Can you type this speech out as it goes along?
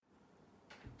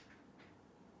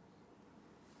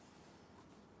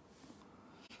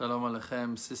Shalom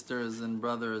Aleichem, sisters and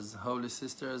brothers, holy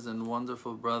sisters and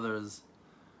wonderful brothers.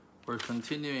 We're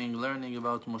continuing learning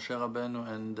about Moshe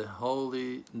Rabbeinu and the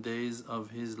holy days of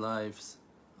his life,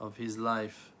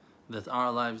 that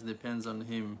our lives depends on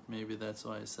him. Maybe that's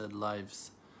why I said lives.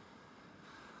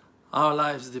 Our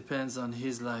lives depends on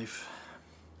his life.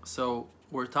 So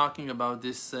we're talking about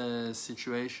this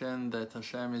situation that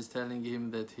Hashem is telling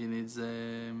him that he needs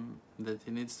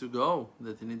to go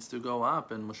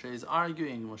up, and Moshe is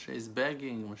arguing, Moshe is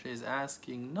begging, Moshe is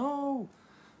asking, no,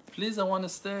 please, I want to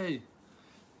stay.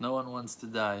 No one wants to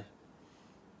die.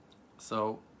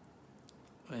 So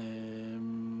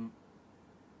Moshe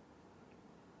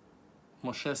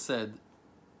said,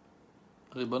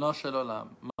 Ribono shel olam,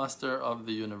 master of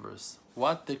the universe,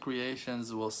 what the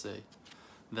creations will say.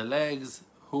 The legs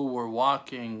who were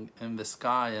walking in the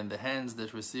sky and the hands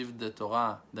that received the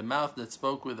Torah, the mouth that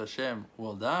spoke with Hashem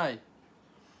will die.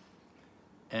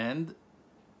 And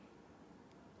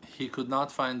he could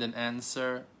not find an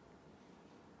answer.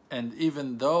 And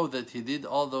even though that he did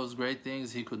all those great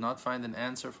things, he could not find an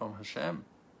answer from Hashem.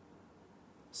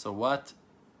 So what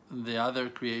the other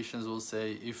creations will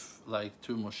say, if like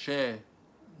to Moshe,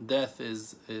 death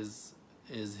is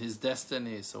his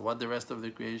destiny, so what the rest of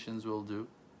the creations will do?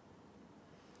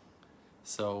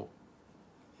 So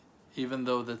even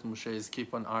though that Moshe is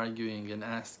keep on arguing and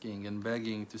asking and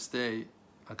begging to stay,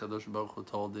 HaKadosh Baruch Hu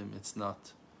told him it's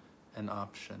not an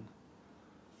option.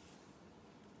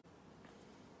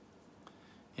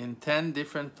 In 10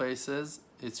 different places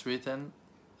it's written,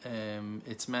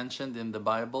 it's mentioned in the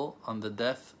Bible on the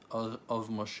death of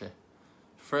Moshe.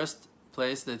 First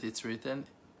place that it's written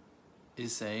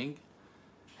is saying,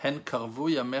 Hen karvu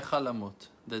yamecha lamut,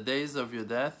 the days of your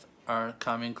death are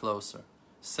coming closer.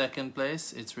 Second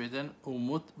place, it's written,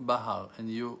 Umut bahar, and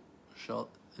you shall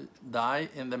die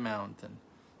in the mountain.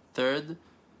 Third,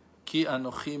 Ki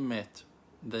anochi met,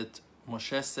 that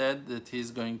Moshe said that he's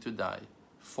going to die.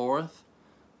 Fourth,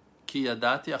 Ki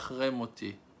yadati achrei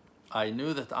moti, I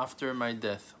knew that after my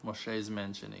death, Moshe is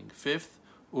mentioning. Fifth,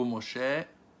 Moshe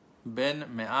ben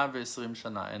 120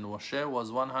 shana, and Moshe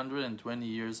was 120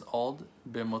 years old,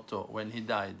 bemoto, when he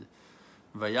died.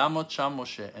 Vayamot sham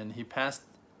Moshe, and he passed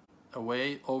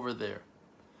away over there.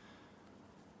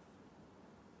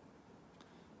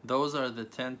 Those are the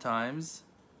 10 times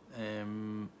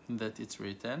that it's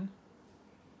written.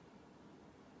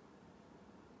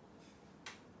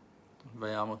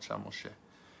 Vayamot sham Moshe.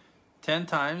 10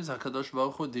 times HaKadosh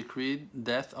Baruch Hu decreed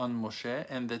death on Moshe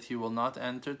and that he will not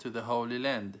enter to the Holy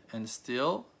Land. And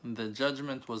still, the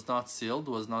judgment was not sealed,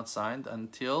 was not signed,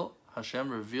 until Hashem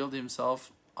revealed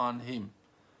himself on him.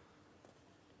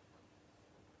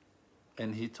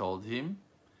 And he told him,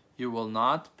 you will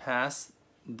not pass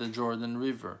the Jordan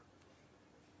River.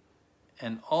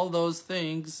 And all those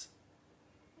things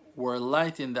were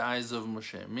light in the eyes of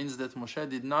Moshe. Means that Moshe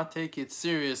did not take it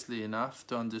seriously enough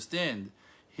to understand.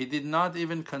 He did not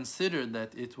even consider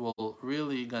that it will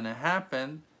really gonna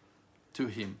happen to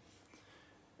him.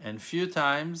 And few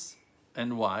times,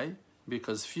 and why?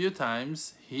 Because few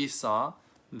times he saw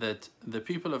that the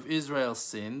people of Israel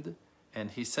sinned,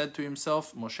 and he said to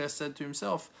himself, Moshe said to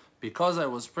himself, because I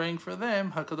was praying for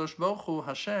them, HaKadosh Baruch Hu,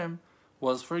 Hashem,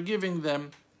 was forgiving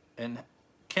them and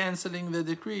canceling the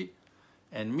decree.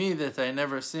 And me, that I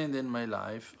never sinned in my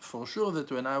life, for sure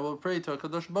that when I will pray to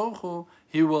HaKadosh Baruch Hu,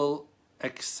 he will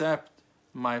accept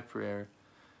my prayer.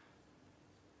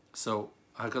 So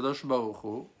HaKadosh Baruch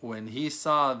Hu, when he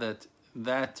saw that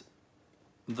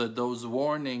those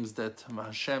warnings that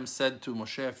Hashem said to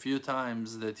Moshe a few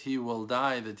times, that he will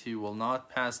die, that he will not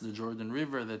pass the Jordan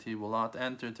River, that he will not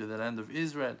enter to the land of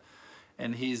Israel,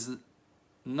 and he's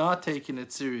not taking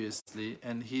it seriously,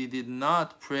 and he did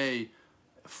not pray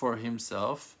for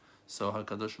himself, so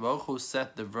HaKadosh Baruch Hu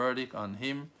set the verdict on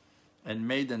him and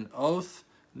made an oath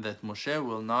that Moshe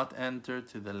will not enter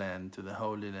to the land, to the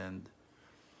Holy Land.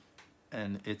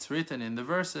 And it's written in the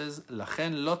verses,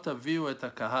 Lachen lo taviu et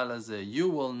hakahal hazeh, you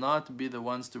will not be the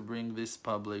ones to bring this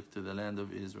public to the land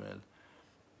of Israel.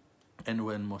 And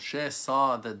when Moshe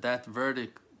saw that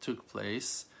verdict took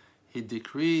place, he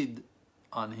decreed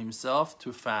on himself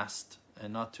to fast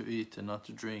and not to eat and not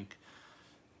to drink,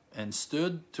 and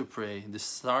stood to pray,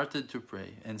 started to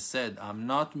pray, and said, I'm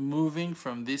not moving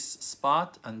from this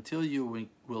spot until you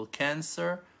will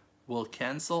cancel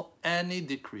any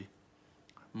decree.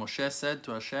 Moshe said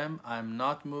to Hashem, I'm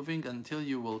not moving until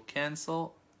you will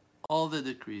cancel all the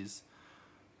decrees.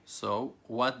 So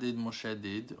what did Moshe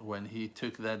did when he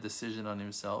took that decision on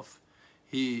himself?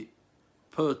 He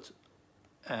put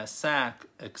a sack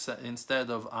instead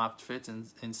of outfit,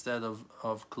 instead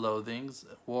of clothing,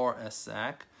 wore a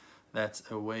sack. That's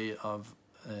a way of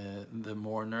the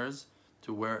mourners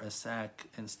to wear a sack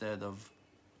instead of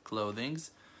clothing,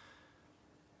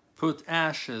 put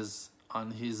ashes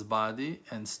on his body,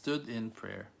 and stood in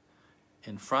prayer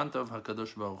in front of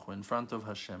HaKadosh Baruch Hu, in front of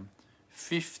Hashem.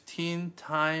 15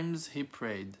 times he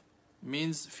prayed.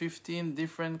 Means 15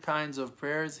 different kinds of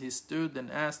prayers. He stood and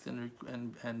asked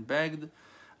and begged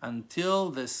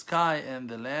until the sky and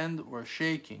the land were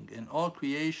shaking. And all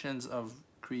creation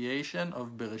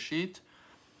of Bereshit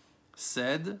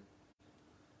said,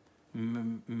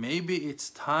 maybe it's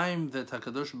time that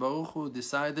HaKadosh Baruch Hu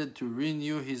decided to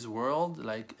renew his world.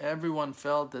 Like everyone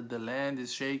felt that the land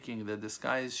is shaking, that the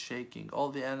sky is shaking, all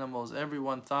the animals,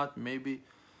 everyone thought maybe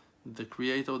the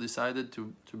Creator decided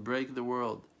to break the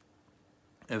world.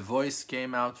 A voice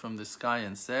came out from the sky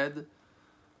and said,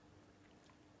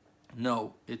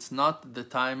 no, it's not the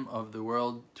time of the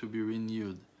world to be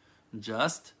renewed,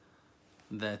 just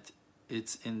that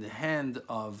it's in the hand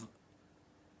of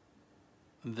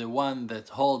the one that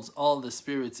holds all the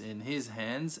spirits in his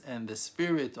hands, and the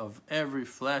spirit of every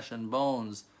flesh and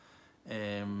bones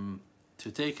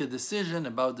to take a decision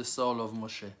about the soul of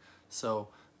Moshe. So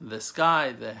the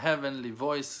sky, the heavenly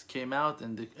voice came out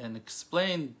and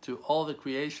explained to all the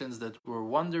creations that were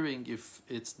wondering if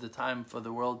it's the time for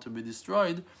the world to be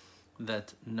destroyed,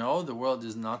 that no, the world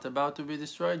is not about to be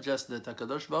destroyed, just that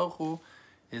HaKadosh Baruch Hu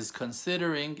is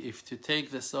considering if to take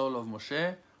the soul of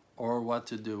Moshe or what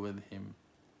to do with him.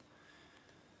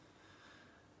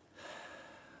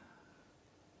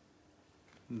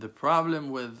 The problem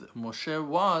with Moshe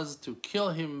was to kill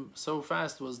him so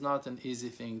fast was not an easy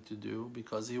thing to do,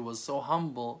 because he was so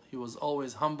humble. He was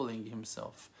always humbling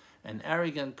himself. An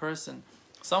arrogant person,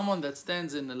 someone that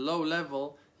stands in a low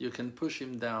level, you can push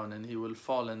him down and he will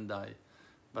fall and die.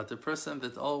 But a person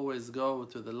that always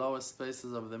goes to the lowest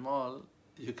places of them all,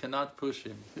 you cannot push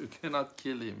him. You cannot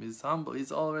kill him. He's humble.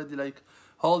 He's already like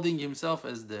holding himself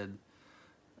as dead.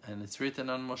 And it's written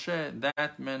on Moshe,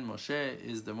 that man Moshe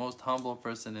is the most humble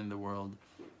person in the world.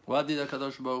 What did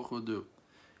HaKadosh Baruch Hu do?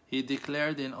 He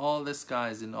declared in all the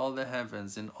skies, in all the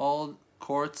heavens, in all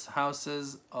courts,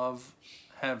 houses of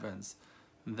heavens,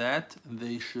 that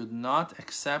they should not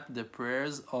accept the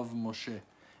prayers of Moshe.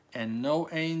 And no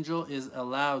angel is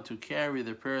allowed to carry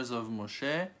the prayers of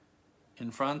Moshe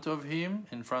in front of him,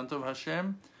 in front of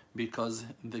Hashem, because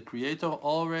the Creator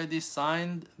already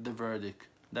signed the verdict.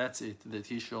 That's it, that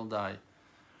he shall die.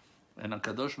 And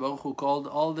HaKadosh Baruch Hu called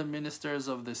all the ministers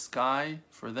of the sky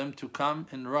for them to come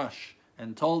and rush,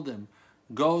 and told them,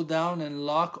 go down and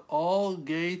lock all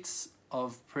gates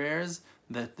of prayers,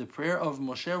 that the prayer of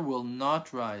Moshe will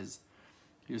not rise.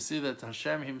 You see that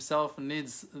Hashem himself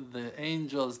needs the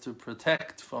angels to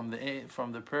protect from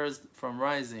the prayers from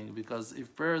rising, because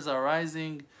if prayers are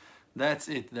rising, that's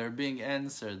it, they're being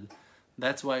answered.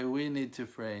 That's why we need to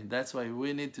pray. That's why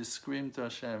we need to scream to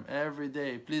Hashem every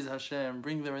day. Please Hashem,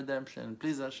 bring the redemption.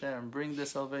 Please Hashem, bring the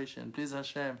salvation. Please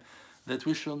Hashem, that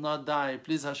we shall not die.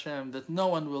 Please Hashem, that no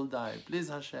one will die. Please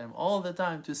Hashem, all the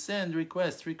time to send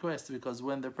requests, because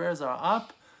when the prayers are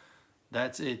up,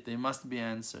 that's it. They must be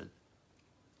answered.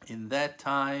 In that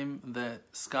time, the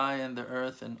sky and the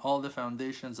earth and all the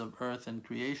foundations of earth and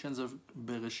creations of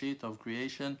Bereshit, of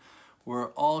creation, were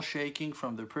all shaking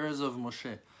from the prayers of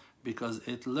Moshe, because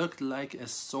it looked like a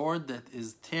sword that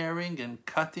is tearing and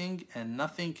cutting and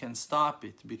nothing can stop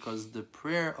it, because the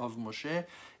prayer of Moshe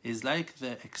is like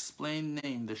the explained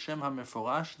name, the Shem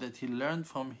HaMeforash, that he learned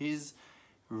from his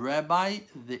rabbi,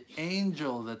 the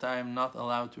angel that I am not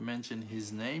allowed to mention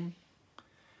his name.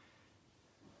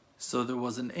 So there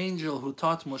was an angel who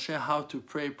taught Moshe how to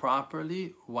pray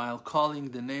properly while calling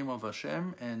the name of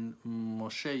Hashem, and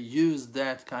Moshe used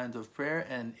that kind of prayer,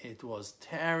 and it was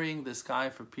tearing the sky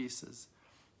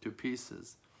to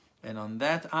pieces. And on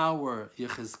that hour,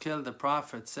 Yechezkel the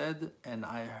prophet said, and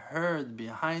I heard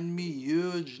behind me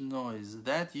huge noise.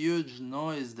 That huge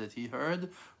noise that he heard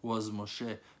was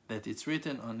Moshe. That it's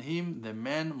written on him, the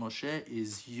man Moshe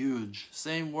is huge.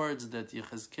 Same words that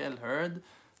Yechezkel heard.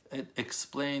 It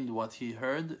explained what he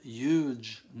heard.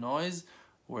 Huge noise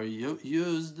were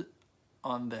used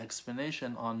on the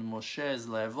explanation on Moshe's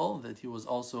level, that he was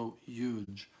also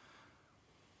huge.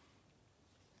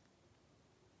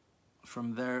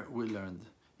 From there we learned.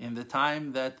 In the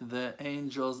time that the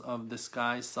angels of the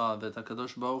sky saw that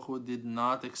HaKadosh Baruch Hu did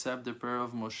not accept the prayer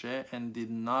of Moshe and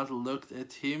did not look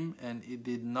at him and it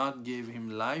did not give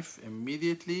him life,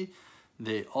 immediately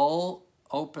they all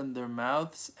opened their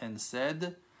mouths and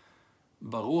said,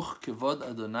 Baruch Kevod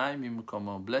Adonai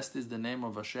Mimkomo. Blessed is the name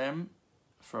of Hashem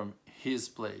from his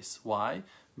place. Why?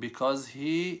 because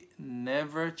he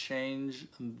never changed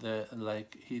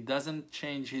he doesn't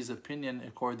change his opinion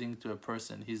according to a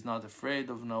person. He's not afraid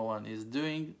of no one. He's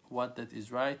doing what that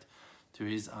is right to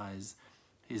his eyes.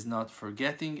 He's not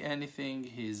forgetting anything.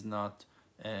 He's not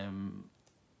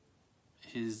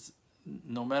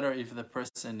no matter if the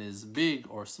person is big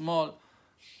or small,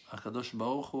 HaKadosh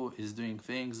Baruch Hu is doing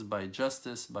things by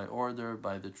justice, by order,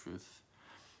 by the truth.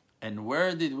 And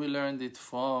where did we learn it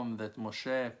from that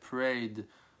Moshe prayed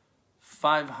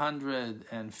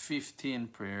 515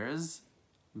 prayers,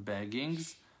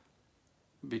 beggings?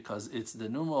 Because it's the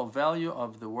numeral value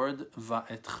of the word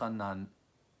Va'etchanan.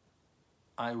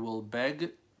 I will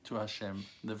beg to Hashem.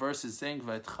 The verse is saying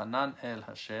Va'etchanan el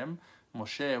Hashem.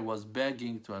 Moshe was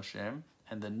begging to Hashem,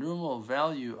 and the numeral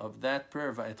value of that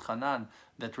prayer Va'etchanan,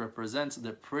 that represents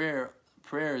the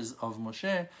prayers of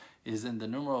Moshe, is in the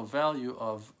numeral value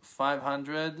of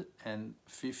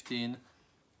 515,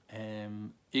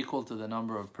 equal to the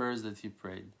number of prayers that he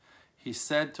prayed. He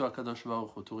said to HaKadosh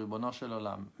Baruch Hu, to Ribono Shel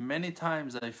Olam, many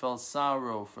times I felt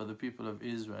sorrow for the people of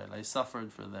Israel. I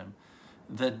suffered for them,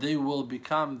 that they will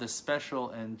become the special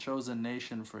and chosen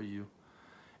nation for you.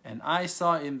 And I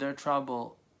saw in their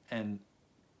trouble, and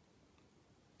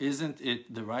isn't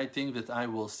it the right thing that I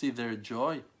will see their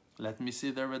joy? Let me see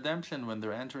their redemption when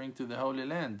they're entering to the Holy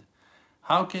Land.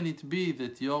 How can it be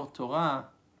that your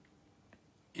Torah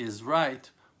is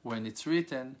right when it's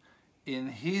written, in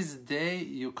his day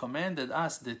you commanded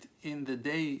us that in the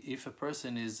day, if a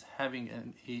person is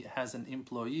he has an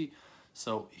employee,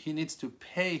 so he needs to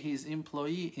pay his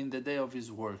employee in the day of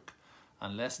his work,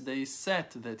 unless they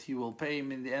set that he will pay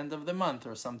him in the end of the month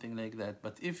or something like that.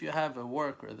 But if you have a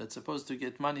worker that's supposed to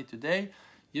get money today,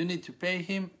 you need to pay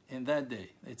him in that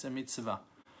day. It's a mitzvah.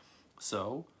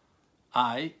 So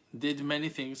I did many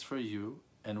things for you,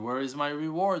 and where is my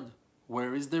reward?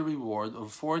 Where is the reward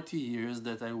of 40 years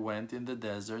that I went in the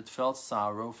desert, felt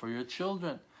sorrow for your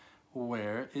children?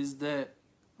 Where is the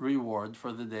reward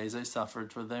for the days I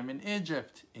suffered for them in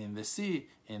Egypt, in the sea,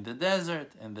 in the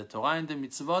desert, and the Torah and the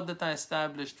mitzvot that I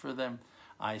established for them?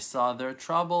 I saw their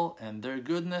trouble and their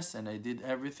goodness, and I did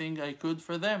everything I could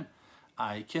for them.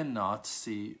 I cannot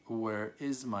see where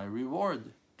is my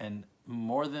reward. And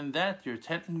more than that, you're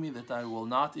telling me that I will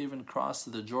not even cross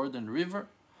the Jordan River?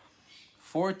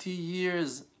 40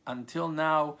 years until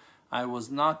now, I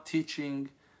was not teaching,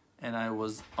 and I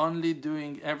was only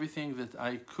doing everything that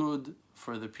I could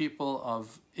for the people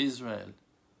of Israel.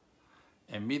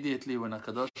 Immediately when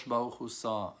HaKadosh Baruch Hu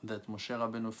saw that Moshe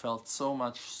Rabbeinu felt so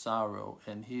much sorrow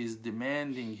and he is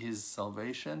demanding his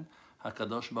salvation,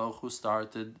 HaKadosh Baruch Hu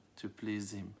started to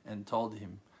please him and told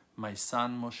him, my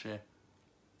son Moshe,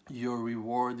 your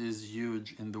reward is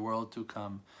huge in the world to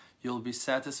come. You'll be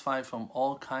satisfied from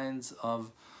all kinds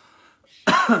of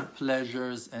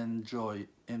pleasures and joy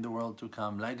in the world to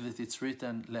come. Like that it's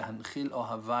written, Lehanchil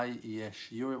ohavai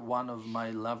yesh. You're one of my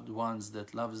loved ones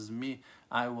that loves me.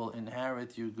 I will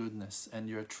inherit your goodness, and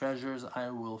your treasures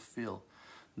I will fill.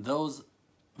 Those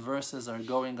verses are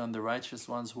going on the righteous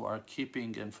ones who are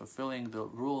keeping and fulfilling the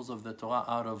rules of the Torah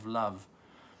out of love.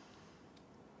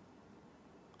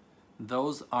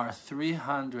 Those are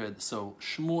 300. So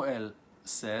Shmuel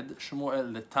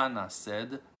the Tana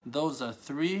said, those are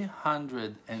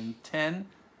 310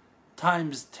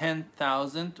 times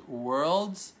 10,000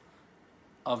 worlds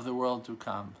of the world to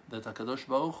come, that HaKadosh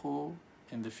Baruch Hu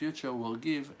in the future will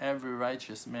give every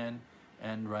righteous man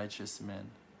and righteous man.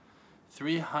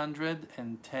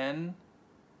 310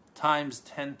 times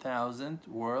 10,000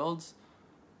 worlds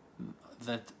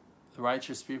that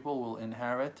righteous people will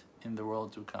inherit in the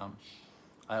world to come.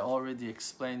 I already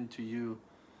explained to you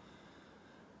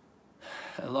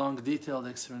a long detailed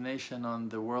explanation on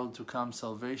the world to come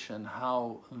salvation,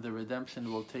 how the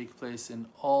redemption will take place in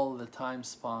all the time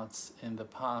spots in the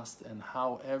past, and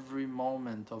how every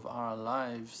moment of our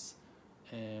lives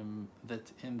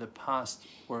that in the past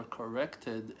were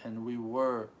corrected and we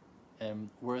were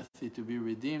worthy to be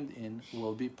redeemed in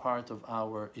will be part of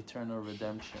our eternal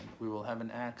redemption. We will have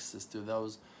an access to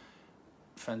those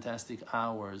fantastic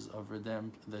hours of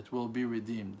that will be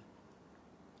redeemed.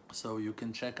 So you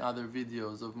can check other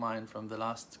videos of mine from the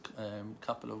last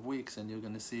couple of weeks, and you're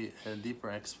going to see a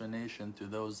deeper explanation to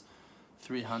those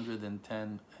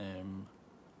 310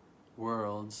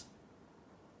 worlds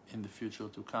in the future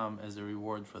to come as a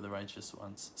reward for the righteous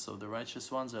ones. So the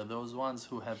righteous ones are those ones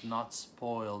who have not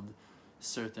spoiled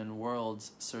certain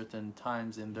worlds, certain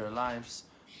times in their lives,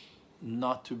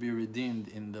 not to be redeemed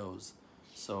in those.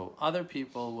 So other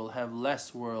people will have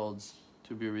less worlds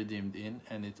to be redeemed in,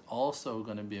 and it's also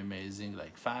going to be amazing,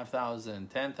 like 5,000,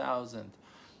 10,000.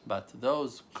 But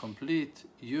those complete,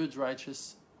 huge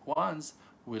righteous ones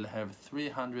will have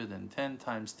 310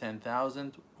 times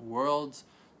 10,000 worlds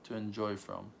to enjoy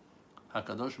from.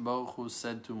 HaKadosh Baruch Hu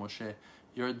said to Moshe,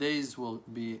 your days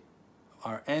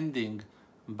are ending,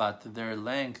 but their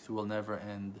length will never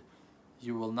end.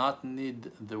 You will not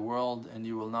need the world, and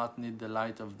you will not need the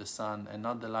light of the sun, and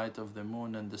not the light of the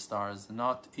moon and the stars,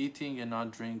 not eating and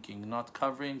not drinking, not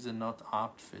coverings and not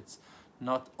outfits,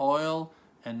 not oil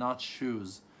and not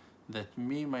shoes, that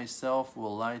me myself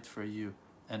will light for you,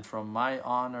 and from my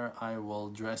honor I will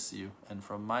dress you, and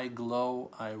from my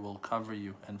glow I will cover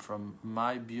you, and from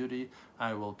my beauty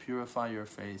I will purify your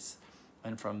face,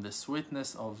 and from the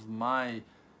sweetness of my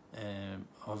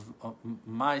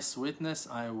sweetness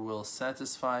I will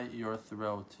satisfy your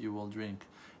throat, you will drink.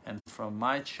 And from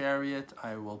my chariot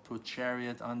I will put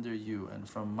chariot under you, and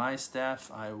from my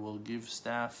staff I will give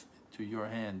staff to your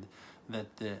hand,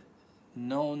 that the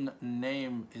known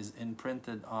name is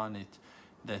imprinted on it,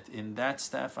 that in that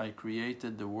staff I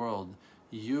created the world.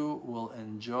 You will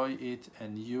enjoy it,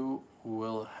 and you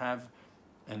will have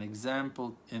an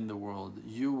example in the world.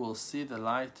 You will see the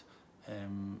light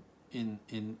in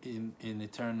an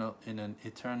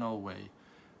eternal way.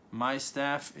 My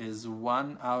staff is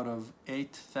 1 out of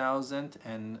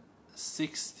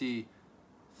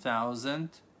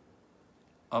 8,060,000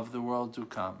 of the world to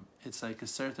come. It's like a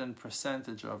certain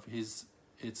percentage of its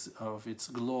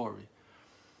glory.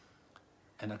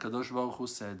 And HaKadosh Baruch Hu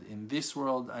said, in this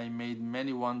world I made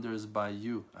many wonders by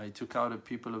you. I took out a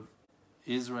people of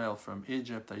Israel from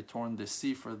Egypt. I torn the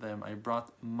sea for them. I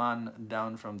brought man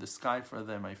down from the sky for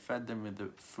them. I fed them with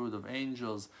the food of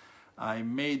angels. I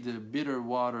made the bitter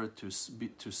water to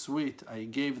sweet. I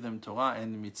gave them Torah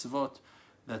and mitzvot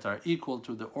that are equal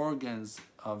to the organs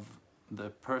of the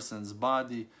person's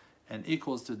body and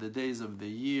equals to the days of the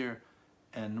year,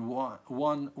 and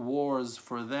won wars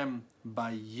for them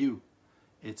by you.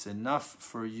 It's enough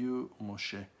for you,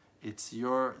 Moshe. It's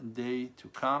your day to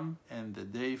come, and the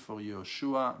day for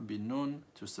Yoshua bin Nun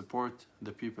to support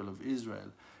the people of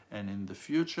Israel. And in the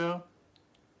future,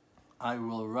 I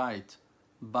will write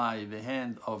by the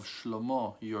hand of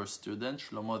Shlomo, your student,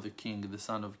 Shlomo the king, the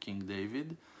son of King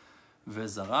David,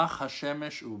 Vezarach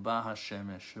Hashemesh uba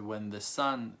Hashemesh. When the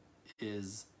sun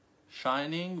is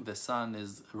shining, the sun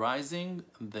is rising,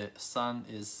 the sun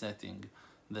is setting.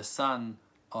 The sun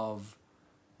of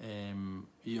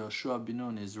Yoshua bin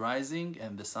Nun is rising,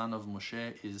 and the son of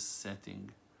Moshe is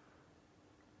setting.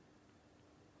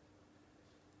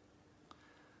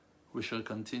 We shall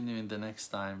continue in the next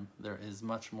time. There is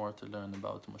much more to learn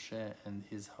about Moshe and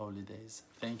his holy days.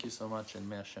 Thank you so much, and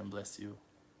may Hashem bless you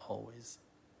always.